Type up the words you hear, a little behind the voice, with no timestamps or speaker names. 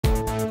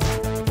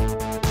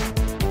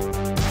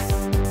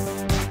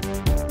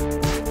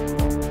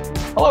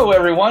Hello,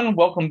 everyone.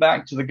 Welcome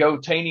back to the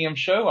Go-Tanium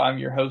Show. I'm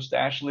your host,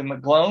 Ashley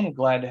McGlone.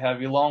 Glad to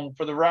have you along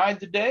for the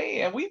ride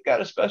today. And we've got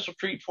a special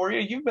treat for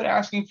you. You've been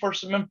asking for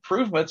some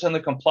improvements in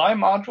the Comply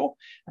module,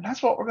 and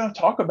that's what we're going to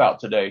talk about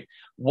today.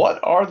 What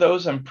are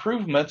those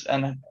improvements,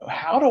 and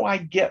how do I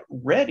get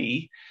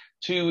ready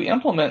to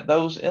implement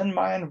those in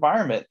my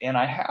environment? And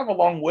I have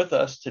along with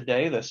us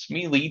today the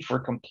SME lead for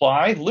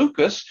Comply,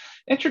 Lucas.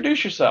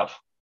 Introduce yourself.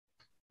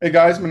 Hey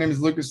guys, my name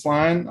is Lucas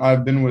Line.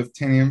 I've been with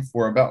Tanium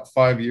for about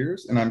 5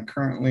 years, and I'm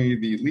currently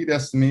the lead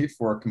SME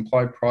for a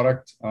Comply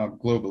product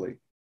globally.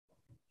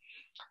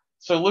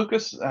 So,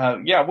 Lucas,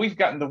 yeah, we've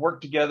gotten to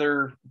work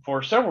together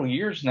for several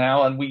years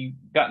now, and we've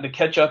gotten to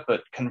catch up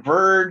at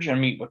Converge and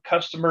meet with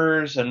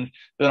customers and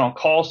been on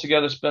calls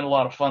together. It's been a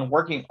lot of fun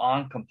working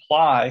on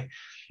Comply.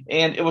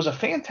 And it was a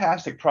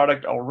fantastic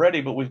product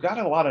already, but we've got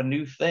a lot of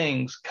new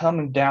things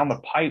coming down the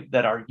pipe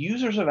that our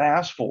users have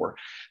asked for.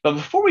 But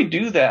before we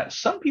do that,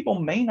 some people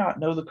may not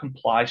know the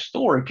Comply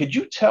story. Could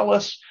you tell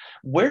us,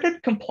 where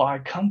did Comply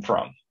come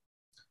from?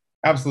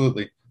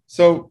 Absolutely.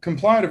 So,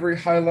 Comply at a very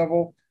high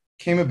level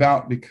came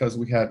about because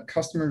we had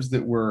customers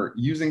that were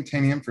using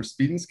Tanium for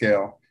speed and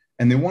scale,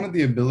 and they wanted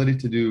the ability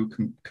to do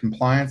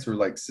compliance or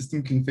like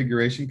system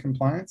configuration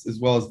compliance as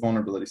well as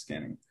vulnerability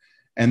scanning.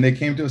 And they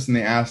came to us and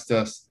they asked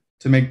us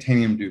to make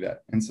Tanium do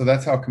that. And so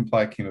that's how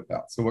Comply came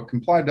about. So what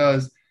Comply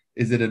does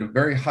is that at a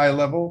very high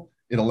level,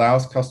 it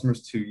allows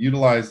customers to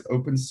utilize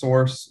open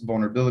source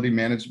vulnerability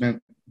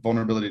management,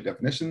 vulnerability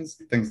definitions,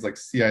 things like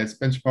CIS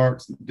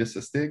benchmarks, and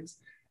DISA STIGs,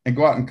 and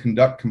go out and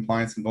conduct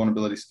compliance and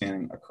vulnerability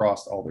scanning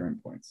across all their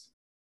endpoints.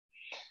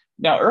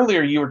 Now,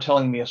 earlier you were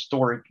telling me a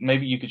story.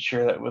 Maybe you could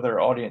share that with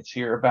our audience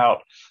here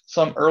about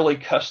some early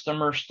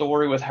customer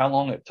story with how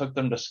long it took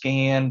them to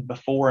scan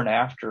before and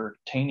after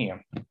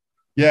Tanium.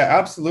 Yeah,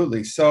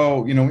 absolutely.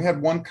 So, we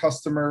had one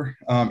customer,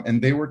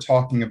 and they were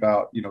talking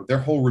about, their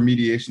whole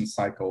remediation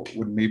cycle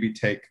would maybe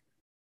take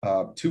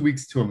 2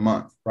 weeks to a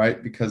month,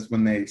 right? Because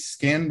when they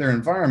scanned their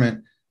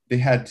environment, they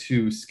had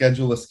to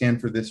schedule a scan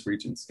for this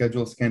region,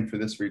 schedule a scan for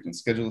this region,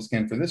 schedule a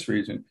scan for this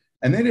region.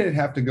 And they didn't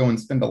have to go and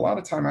spend a lot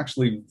of time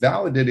actually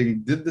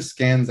validating, did the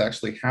scans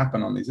actually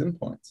happen on these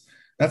endpoints?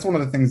 That's one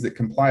of the things that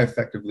Comply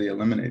effectively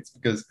eliminates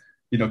because,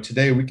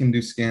 today we can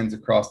do scans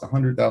across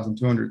 100,000,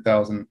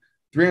 200,000,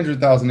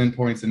 300,000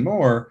 endpoints and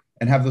more,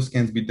 and have those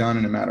scans be done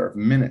in a matter of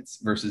minutes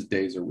versus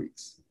days or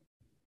weeks.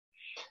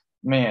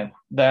 Man,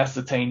 that's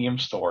the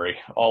Tanium story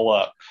all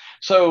up.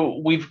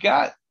 So we've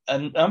got a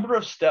number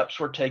of steps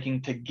we're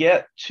taking to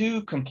get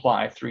to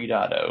Comply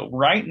 3.0.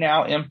 Right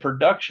now in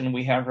production,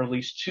 we have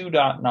release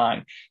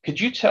 2.9. Could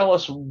you tell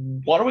us,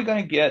 what are we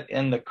going to get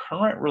in the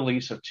current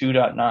release of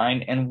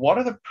 2.9, and what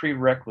are the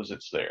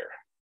prerequisites there?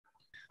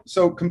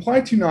 So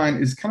Comply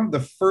 2.9 is kind of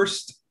the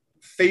first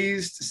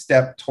phased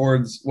step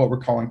towards what we're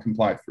calling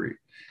Comply 3.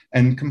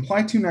 And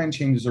Comply 2.9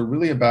 changes are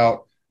really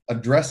about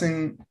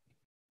addressing,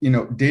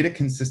 data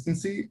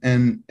consistency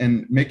and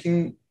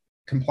making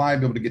Comply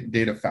be able to get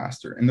data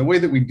faster. And the way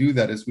that we do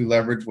that is we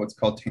leverage what's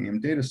called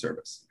Tanium Data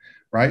Service,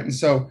 right? And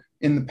so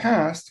in the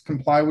past,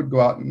 Comply would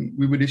go out and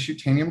we would issue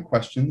Tanium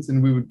questions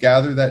and we would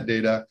gather that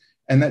data,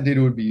 and that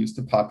data would be used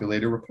to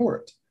populate a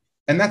report.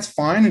 And that's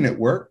fine and it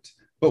worked.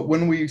 But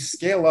when we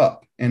scale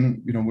up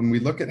and when we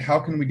look at how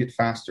can we get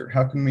faster,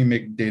 how can we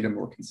make data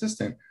more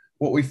consistent,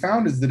 what we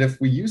found is that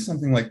if we use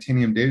something like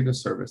Tanium Data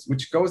Service,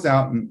 which goes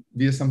out and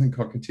via something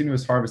called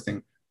continuous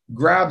harvesting,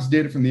 grabs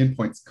data from the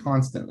endpoints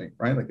constantly,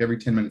 right? Like every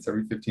 10 minutes,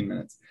 every 15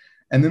 minutes.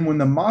 And then when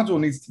the module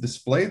needs to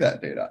display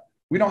that data,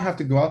 we don't have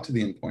to go out to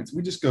the endpoints.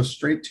 We just go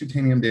straight to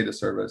Tanium Data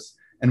Service,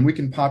 and we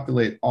can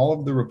populate all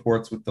of the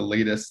reports with the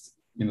latest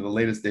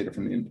data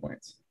from the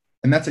endpoints.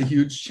 And that's a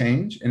huge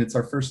change. And it's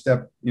our first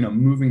step,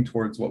 moving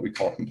towards what we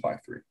call Comply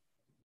 3.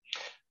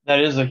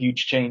 That is a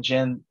huge change.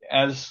 And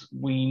as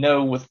we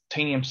know with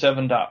Tanium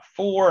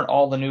 7.4 and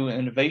all the new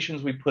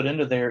innovations we put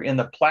into there in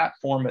the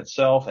platform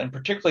itself, and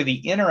particularly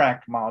the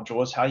Interact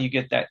module, is how you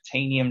get that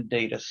Tanium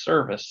data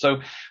service.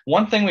 So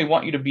one thing we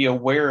want you to be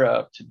aware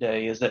of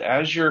today is that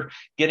as you're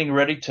getting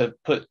ready to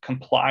put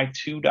Comply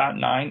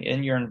 2.9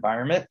 in your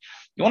environment,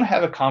 you want to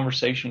have a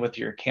conversation with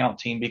your account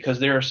team because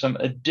there are some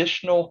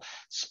additional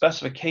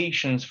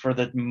specifications for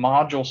the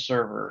module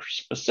server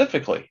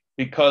specifically,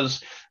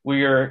 because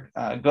we are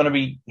going to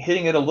be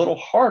hitting it a little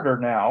harder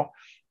now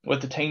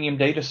with the Tanium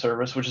data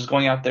service, which is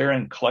going out there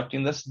and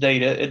collecting this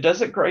data. It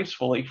does it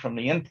gracefully from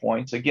the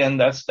endpoints. Again,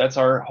 that's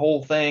our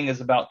whole thing,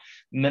 is about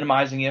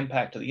minimizing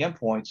impact to the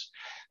endpoints.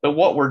 But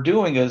what we're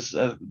doing is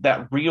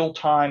that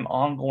real-time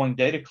ongoing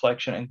data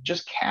collection and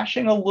just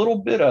caching a little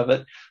bit of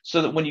it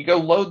so that when you go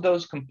load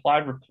those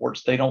complied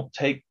reports, they don't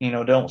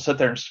don't sit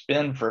there and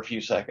spin for a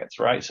few seconds,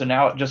 right? So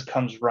now it just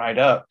comes right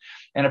up.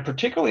 And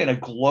particularly in a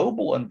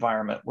global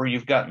environment where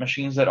you've got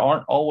machines that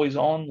aren't always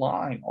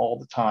online all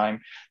the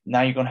time,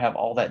 now you're going to have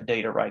all that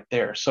data right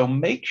there. So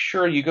make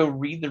sure you go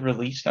read the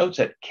release notes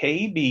at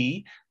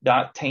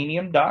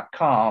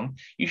kb.tanium.com.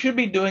 You should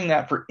be doing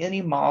that for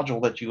any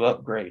module that you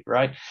upgrade,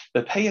 right?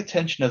 But pay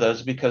attention to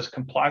those because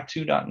Comply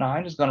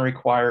 2.9 is going to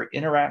require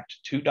Interact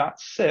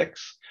 2.6.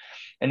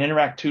 And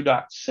Interact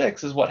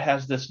 2.6 is what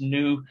has this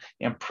new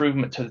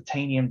improvement to the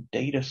Tanium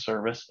data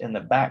service in the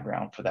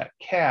background for that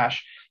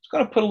cache. It's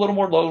going to put a little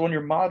more load on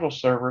your module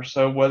server.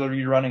 So whether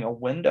you're running a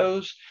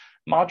Windows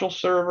module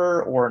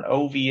server or an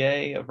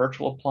OVA, a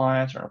virtual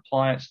appliance or an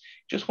appliance,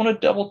 just want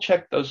to double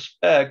check those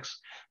specs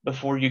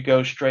before you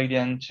go straight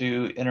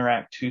into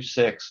Interact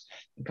 2.6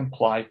 and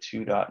Comply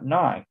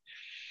 2.9.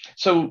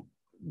 So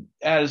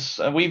as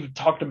we've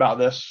talked about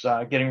this,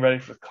 getting ready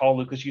for the call,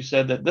 Lucas, you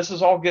said that this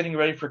is all getting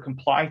ready for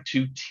Comply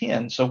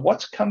 2.10. So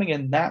what's coming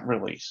in that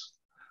release?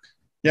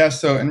 Yeah,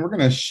 so, and we're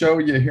going to show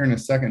you here in a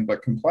second,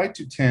 but Comply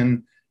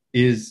 2.10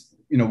 is,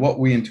 what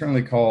we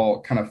internally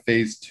call kind of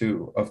phase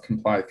 2 of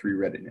Comply 3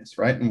 readiness,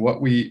 right? And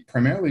what we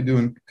primarily do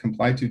in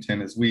Comply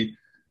 2.10 is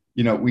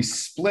we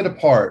split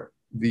apart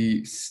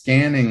the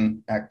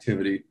scanning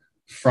activity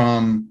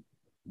from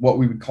what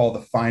we would call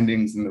the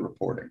findings and the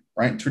reporting,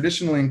 right?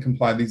 Traditionally in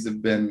Comply, these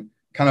have been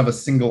kind of a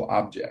single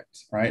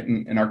object, right?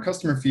 And our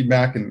customer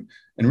feedback and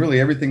really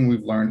everything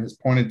we've learned has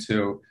pointed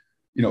to,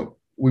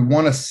 we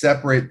want to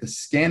separate the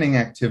scanning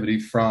activity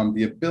from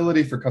the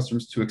ability for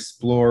customers to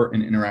explore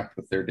and interact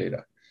with their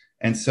data.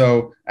 And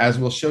so, as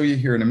we'll show you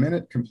here in a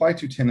minute, Comply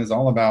 2.10 is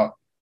all about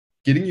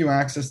getting you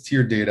access to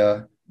your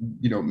data,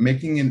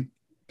 making it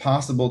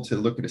possible to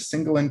look at a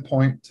single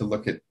endpoint, to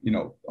look at,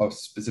 a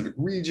specific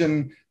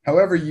region,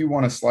 however you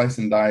want to slice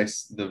and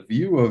dice the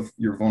view of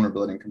your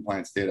vulnerability and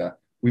compliance data,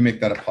 we make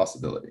that a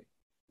possibility.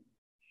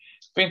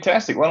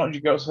 Fantastic. Why don't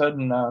you go ahead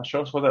and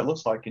show us what that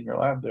looks like in your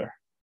lab there?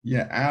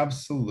 Yeah,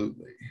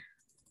 absolutely.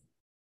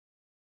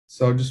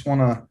 So just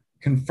want to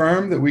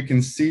confirm that we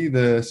can see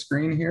the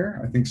screen here.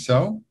 I think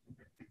so.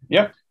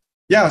 Yep.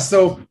 Yeah,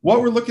 so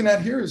what we're looking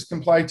at here is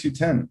Comply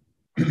 2.10.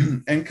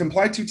 And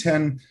Comply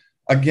 2.10,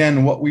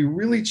 again, what we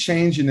really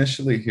change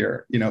initially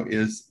here,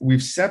 is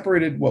we've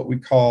separated what we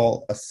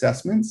call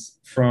assessments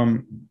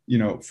from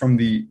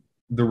the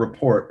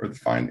report or the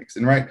findings.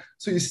 And right,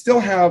 so you still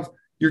have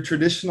your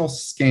traditional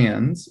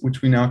scans,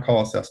 which we now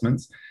call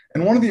assessments.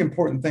 And one of the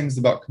important things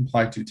about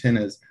Comply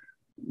 2.10 is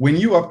when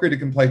you upgrade to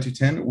Comply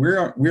 2.10,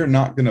 we're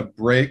not going to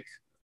break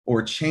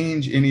or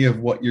change any of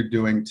what you're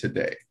doing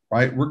today,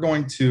 right? We're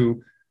going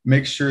to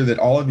make sure that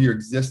all of your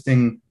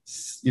existing,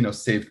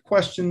 saved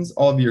questions,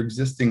 all of your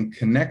existing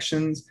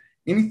connections,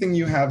 anything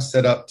you have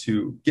set up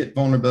to get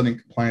vulnerability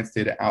and compliance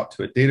data out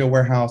to a data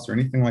warehouse or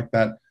anything like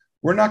that,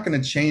 we're not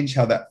going to change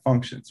how that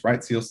functions,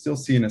 right? So you'll still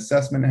see an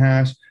assessment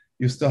hash.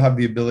 You'll still have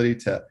the ability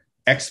to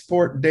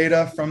export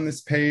data from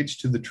this page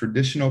to the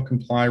traditional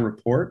Comply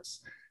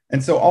reports.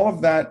 And so all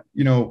of that,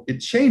 it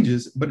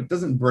changes, but it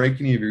doesn't break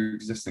any of your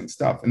existing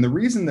stuff. And the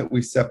reason that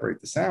we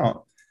separate this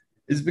out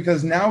is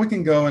because now we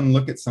can go and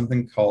look at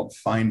something called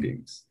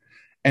findings.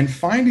 And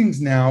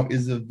findings now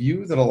is a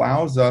view that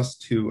allows us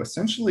to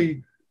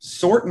essentially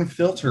sort and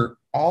filter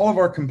all of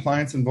our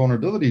compliance and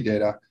vulnerability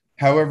data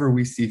however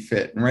we see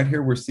fit. And right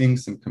here, we're seeing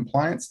some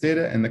compliance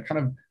data, and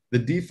the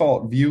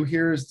default view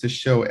here is to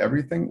show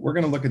everything. We're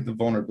going to look at the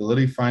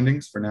vulnerability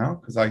findings for now,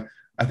 because I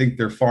think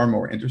they're far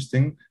more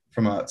interesting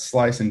from a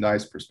slice and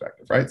dice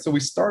perspective, right? So we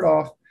start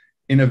off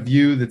in a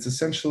view that's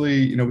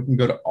essentially, we can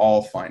go to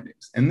all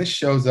findings. And this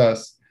shows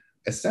us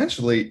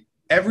essentially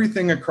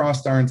everything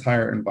across our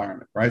entire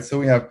environment, right? So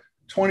we have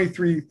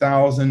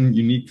 23,000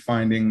 unique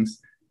findings,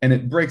 and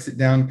it breaks it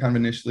down kind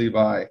of initially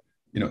by,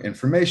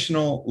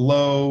 informational,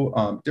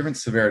 low, different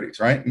severities,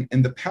 right?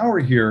 And the power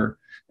here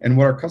and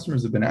what our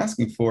customers have been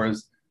asking for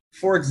is,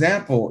 for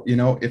example,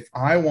 if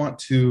I want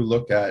to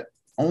look at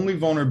only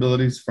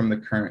vulnerabilities from the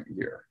current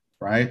year,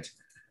 right?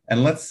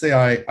 And let's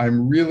say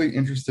I'm really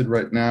interested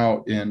right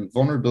now in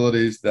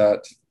vulnerabilities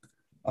that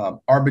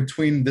are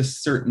between this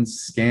certain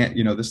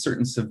this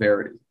certain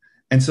severity.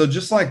 And so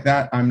just like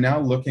that, I'm now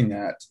looking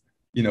at,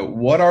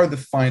 what are the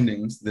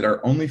findings that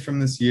are only from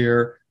this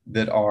year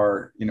that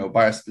are,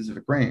 by a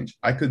specific range.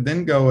 I could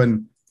then go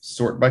and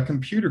sort by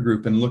computer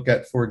group and look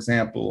at, for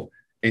example,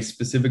 a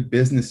specific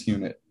business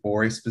unit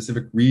or a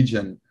specific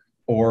region,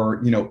 or,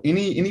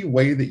 any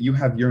way that you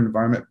have your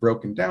environment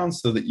broken down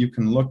so that you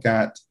can look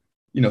at,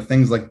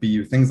 things like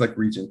BU, things like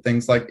region,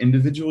 things like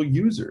individual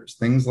users,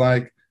 things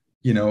like,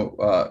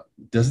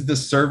 does the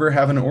server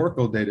have an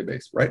Oracle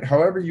database, right?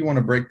 However you want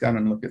to break down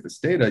and look at this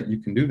data, you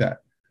can do that.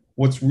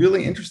 What's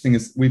really interesting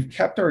is we've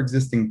kept our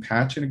existing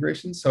patch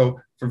integration.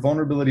 So for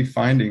vulnerability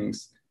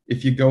findings,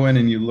 if you go in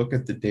and you look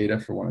at the data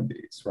for one of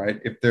these, right?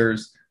 If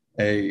there's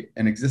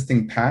an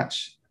existing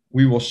patch,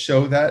 we will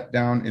show that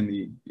down in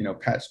the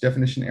patch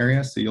definition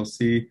area. So you'll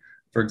see,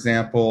 for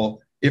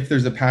example, if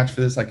there's a patch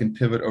for this, I can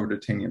pivot over to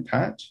Tanium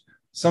patch.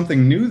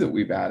 Something new that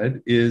we've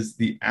added is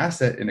the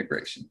asset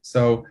integration.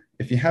 So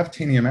if you have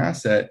Tanium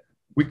asset,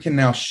 we can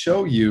now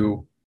show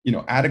you,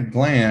 at a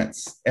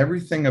glance,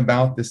 everything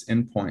about this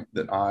endpoint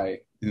that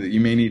you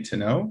may need to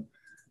know.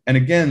 And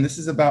again, this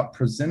is about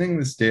presenting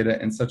this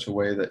data in such a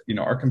way that,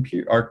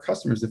 our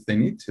customers, if they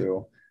need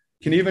to,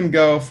 can even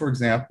go, for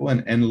example,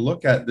 and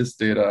look at this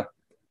data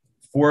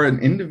for an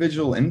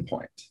individual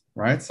endpoint,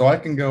 right? So I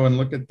can go and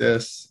look at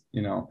this,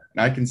 and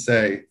I can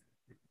say,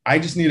 I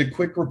just need a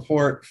quick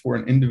report for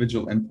an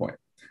individual endpoint.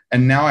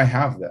 And now I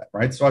have that,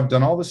 right? So I've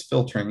done all this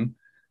filtering.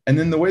 And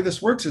then the way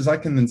this works is I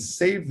can then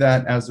save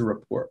that as a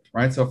report,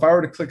 right? So if I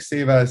were to click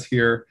save as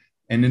here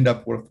and end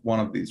up with one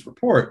of these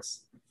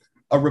reports,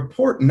 a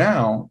report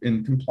now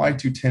in Comply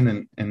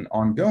 210 and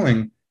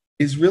ongoing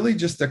is really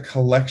just a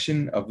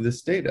collection of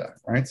this data,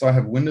 right? So I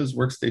have Windows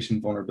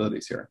Workstation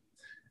vulnerabilities here.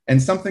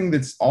 And something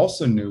that's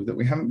also new that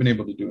we haven't been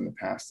able to do in the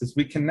past is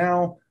we can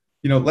now,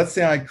 let's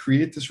say I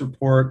create this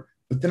report,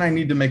 but then I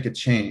need to make a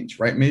change,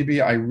 right?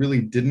 Maybe I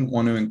really didn't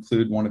want to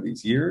include one of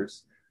these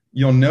years.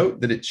 You'll note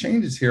that it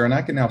changes here, and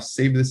I can now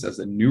save this as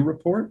a new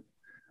report.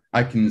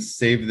 I can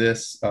save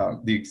this,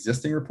 the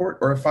existing report,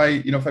 or if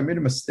I made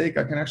a mistake,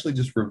 I can actually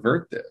just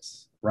revert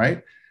this,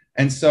 right?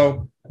 And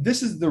so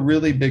this is the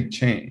really big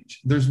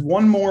change. There's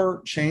one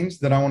more change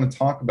that I want to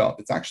talk about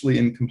that's actually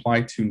in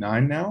Comply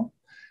 2.9 now.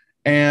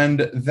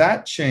 And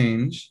that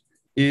change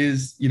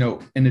is,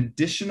 an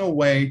additional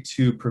way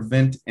to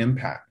prevent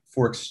impact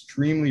for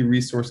extremely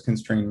resource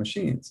constrained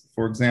machines.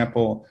 For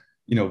example,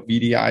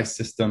 VDI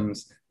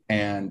systems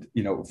and,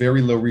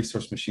 very low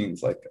resource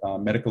machines like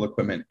medical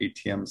equipment,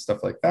 ATM,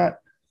 stuff like that.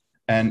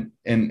 And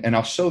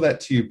I'll show that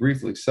to you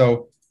briefly.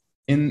 So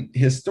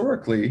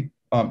historically,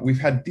 we've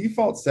had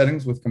default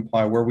settings with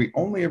Comply where we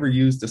only ever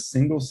used a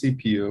single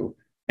CPU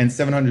and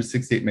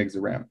 768 megs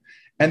of RAM.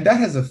 And that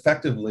has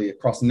effectively,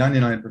 across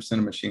 99%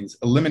 of machines,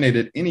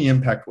 eliminated any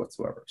impact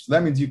whatsoever. So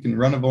that means you can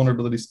run a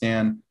vulnerability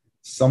scan.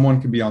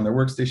 Someone could be on their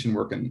workstation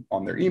working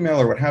on their email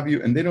or what have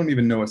you, and they don't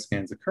even know a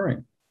scan's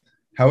occurring.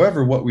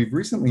 However, what we've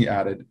recently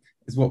added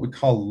is what we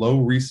call low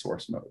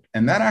resource mode.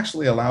 And that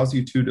actually allows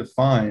you to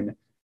define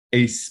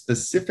a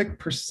specific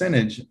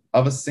percentage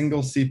of a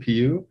single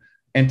CPU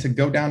and to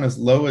go down as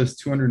low as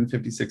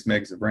 256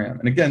 megs of RAM.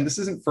 And again, this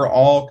isn't for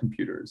all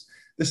computers.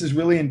 This is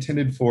really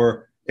intended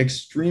for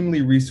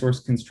extremely resource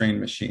constrained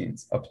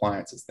machines,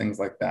 appliances, things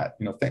like that.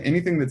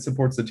 Anything that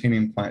supports the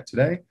Tanium client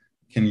today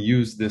can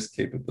use this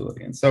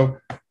capability. And so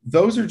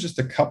those are just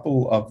a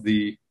couple of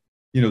the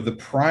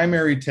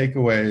primary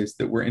takeaways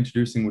that we're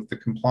introducing with the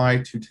Comply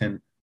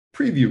 210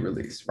 preview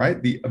release,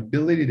 right? The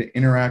ability to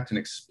interact and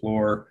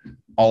explore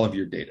all of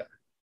your data.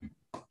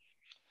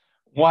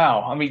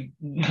 Wow. I mean,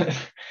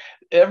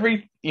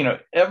 every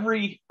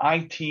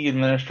IT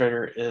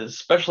administrator is,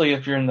 especially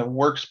if you're in the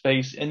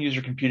workspace end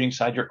user computing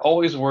side, you're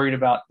always worried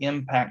about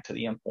impact to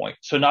the endpoint.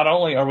 So not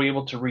only are we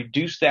able to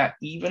reduce that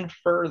even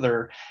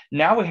further,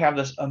 now we have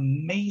this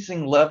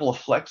amazing level of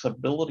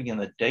flexibility in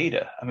the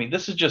data. I mean,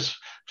 this is just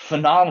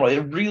phenomenal.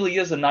 It really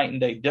is a night and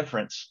day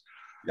difference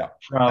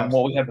from absolutely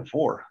what we had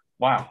before.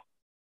 Wow.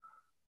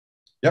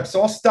 Yep.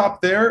 So I'll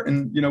stop there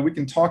and, we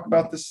can talk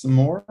about this some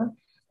more.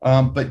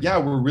 But yeah,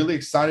 we're really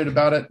excited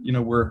about it.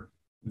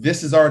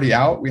 This is already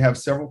out. We have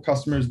several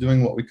customers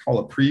doing what we call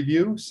a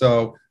preview.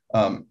 So,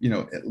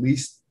 at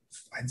least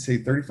I'd say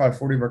 35,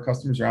 40 of our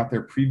customers are out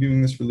there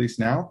previewing this release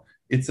now.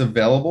 It's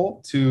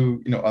available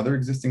to, other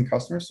existing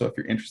customers. So if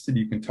you're interested,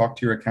 you can talk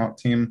to your account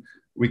team.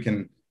 We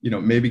can,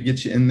 maybe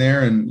get you in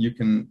there and you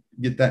can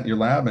get that in your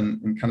lab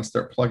and kind of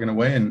start plugging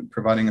away and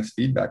providing us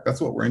feedback. That's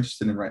what we're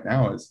interested in right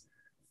now, is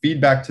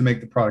feedback to make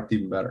the product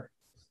even better.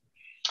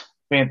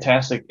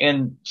 Fantastic.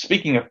 And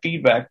speaking of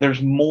feedback,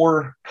 there's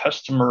more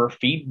customer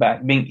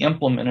feedback being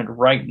implemented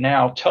right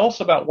now. Tell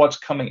us about what's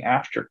coming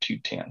after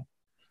 210.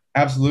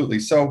 Absolutely.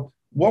 So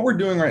what we're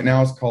doing right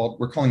now is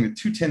we're calling the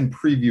 210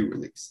 preview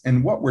release.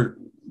 And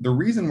the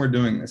reason we're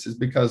doing this is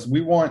because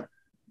we want,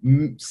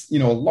 a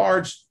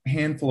large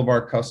handful of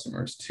our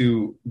customers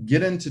to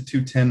get into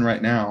 210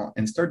 right now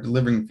and start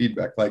delivering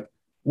feedback like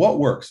what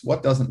works,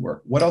 what doesn't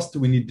work, what else do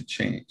we need to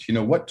change,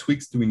 what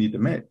tweaks do we need to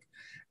make.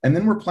 And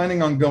then we're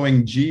planning on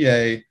going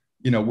GA.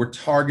 We're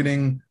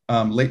targeting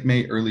late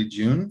May, early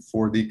June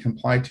for the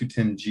Comply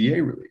 210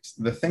 GA release.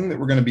 The thing that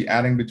we're going to be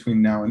adding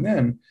between now and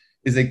then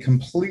is a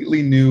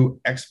completely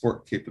new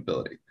export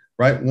capability,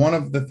 right? One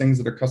of the things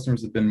that our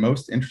customers have been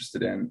most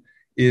interested in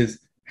is,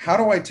 how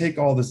do I take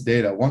all this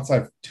data once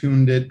I've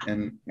tuned it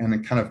and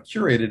kind of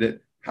curated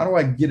it? How do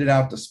I get it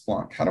out to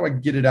Splunk? How do I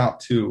get it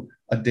out to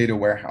a data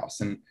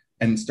warehouse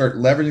and start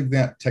leveraging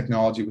that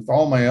technology with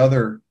all my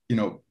other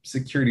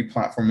security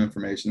platform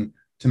information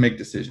to make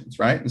decisions,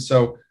 right? And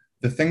so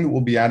the thing that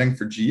we'll be adding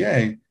for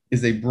GA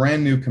is a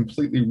brand new,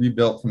 completely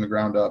rebuilt from the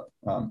ground up,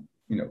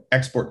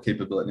 export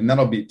capability. And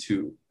that'll be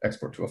to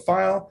export to a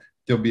file.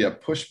 There'll be a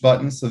push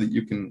button so that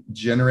you can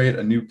generate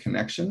a new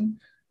connection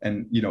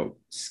and,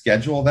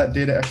 schedule that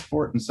data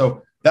export. And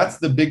so that's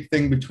the big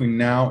thing between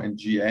now and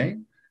GA.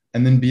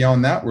 And then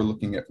beyond that, we're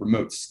looking at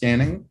remote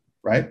scanning,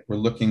 right? We're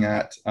looking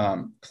at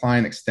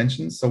client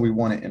extensions. So we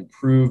want to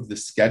improve the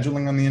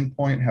scheduling on the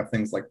endpoint, have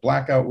things like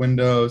blackout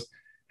windows,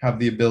 have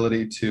the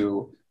ability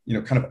to,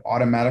 kind of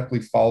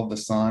automatically follow the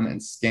sun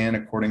and scan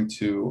according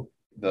to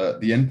the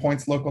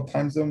endpoint's local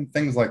time zone,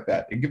 things like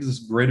that. It gives us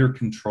greater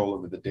control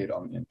over the data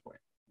on the endpoint.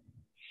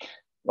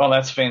 Well,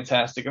 that's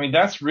fantastic. I mean,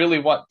 that's really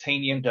what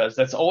Tanium does.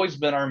 That's always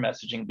been our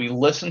messaging. We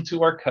listen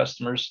to our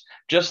customers,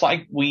 just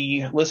like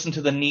we listen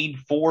to the need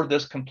for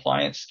this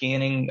compliance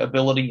scanning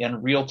ability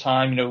in real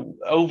time.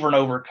 Over and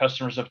over,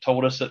 customers have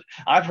told us that.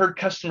 I've heard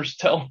customers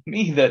tell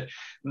me that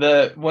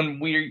When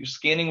we're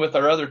scanning with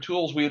our other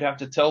tools, we would have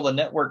to tell the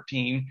network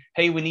team,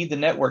 hey, we need the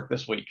network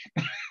this week.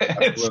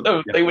 And Absolutely.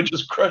 so Yeah. they would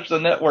just crush the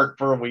network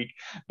for a week.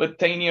 But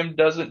Tanium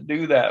doesn't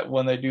do that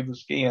when they do the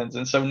scans.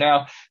 And so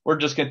now we're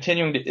just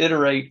continuing to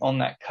iterate on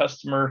that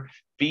customer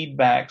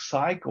feedback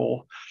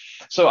cycle.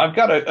 So I've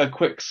got a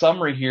quick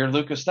summary here.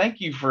 Lucas,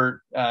 thank you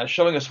for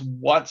showing us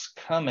what's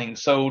coming.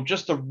 So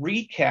just a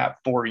recap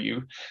for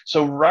you.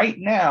 So right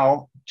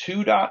now,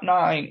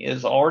 2.9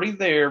 is already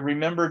there.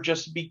 Remember,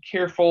 just be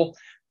careful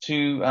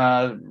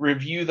to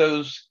review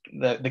those,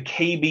 the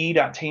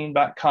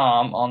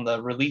kb.tanium.com on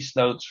the release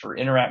notes for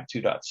Interact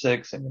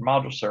 2.6 and your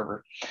module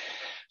server.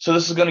 So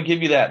this is going to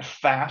give you that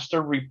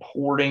faster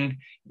reporting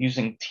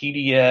using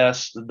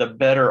TDS, the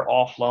better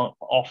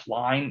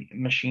offline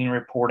machine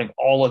reporting,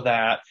 all of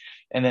that.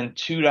 And then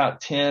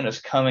 2.10 is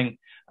coming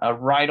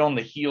right on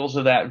the heels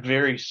of that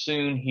very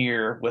soon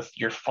here with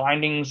your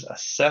findings,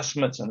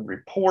 assessments, and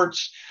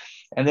reports.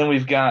 And then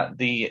we've got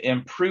the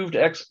improved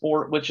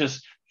export, which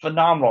is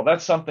phenomenal.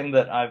 That's something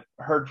that I've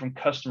heard from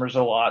customers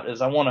a lot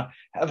is I want to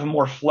have a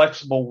more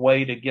flexible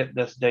way to get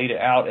this data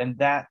out, and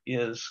that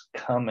is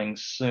coming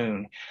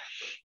soon.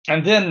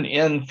 And then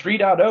in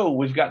 3.0,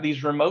 we've got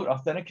these remote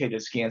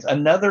authenticated scans,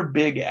 another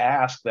big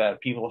ask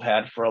that people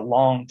have had for a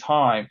long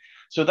time.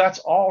 So that's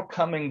all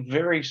coming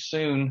very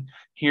soon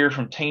here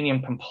from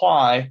Tanium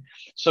Comply.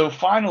 So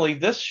finally,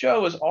 this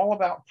show is all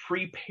about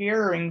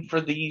preparing for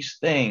these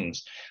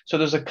things. So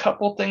there's a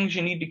couple things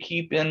you need to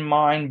keep in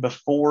mind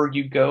before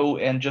you go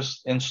and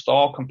just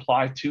install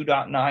Comply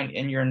 2.9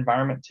 in your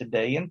environment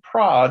today in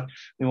prod.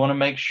 We want to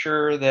make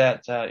sure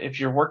that if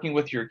you're working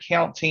with your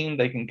account team,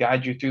 they can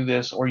guide you through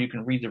this, or you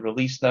can read the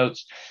release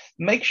notes.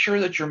 Make sure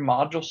that your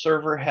module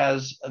server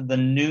has the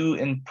new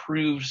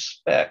improved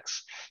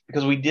specs,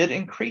 because we did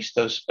increase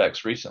those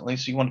specs recently.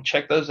 So you want to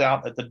check those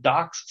out at the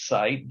docs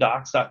site,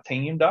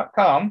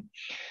 docs.tanium.com.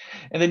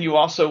 And then you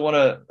also want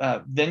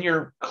to, then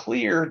you're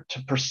clear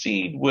to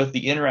proceed with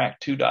the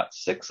Interact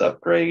 2.6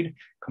 upgrade,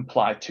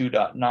 Comply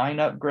 2.9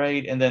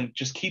 upgrade, and then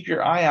just keep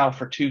your eye out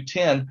for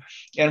 2.10.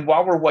 And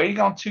while we're waiting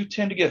on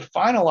 2.10 to get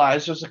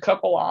finalized, there's a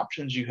couple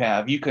options you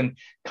have. You can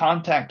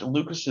contact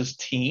Lucas's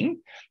team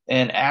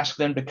and ask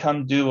them to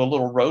come do a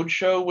little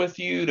roadshow with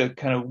you to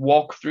kind of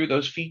walk through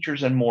those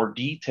features in more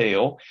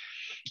detail,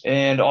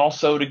 and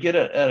also to get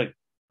a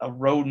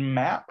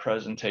roadmap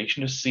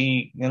presentation to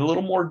see in a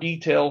little more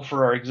detail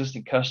for our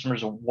existing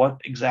customers of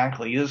what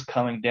exactly is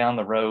coming down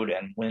the road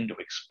and when to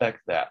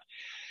expect that.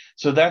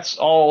 So that's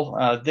all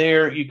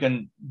there. You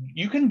can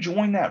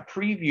join that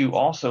preview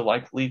also,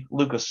 like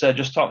Lucas said.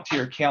 Just talk to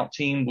your account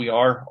team. We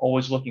are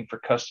always looking for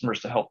customers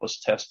to help us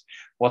test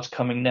what's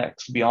coming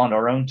next beyond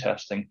our own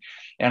testing.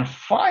 And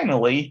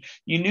finally,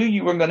 you knew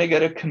you were going to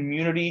get a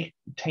community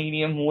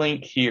Tanium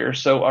link here.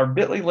 So our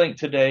bit.ly link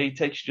today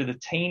takes you to the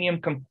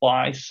Tanium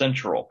Comply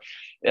Central.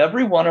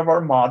 Every one of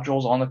our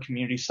modules on the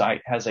community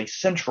site has a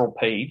central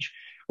page,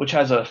 which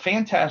has a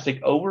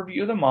fantastic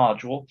overview of the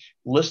module,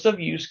 list of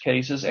use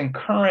cases, and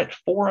current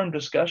forum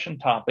discussion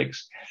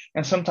topics,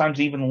 and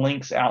sometimes even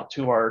links out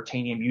to our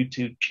Tanium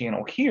YouTube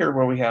channel here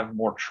where we have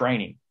more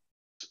training.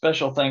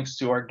 Special thanks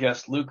to our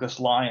guest, Lucas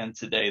Lyon,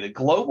 today, the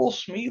Global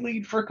SME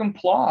Lead for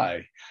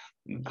Comply.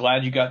 I'm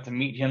glad you got to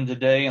meet him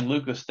today. And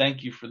Lucas,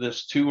 thank you for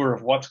this tour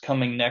of what's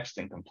coming next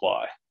in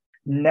Comply.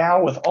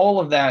 Now, with all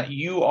of that,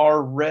 you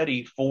are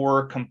ready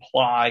for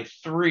Comply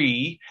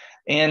 3.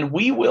 And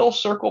we will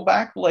circle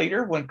back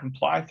later when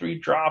Comply 3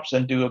 drops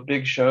and do a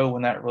big show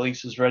when that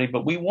release is ready.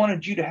 But we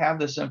wanted you to have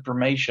this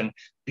information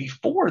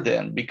before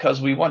then,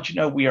 because we want you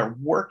to know we are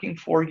working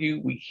for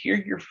you. We hear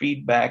your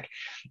feedback,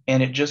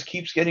 and it just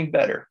keeps getting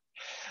better.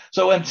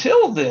 So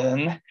until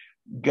then,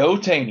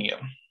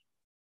 Go-Tanium.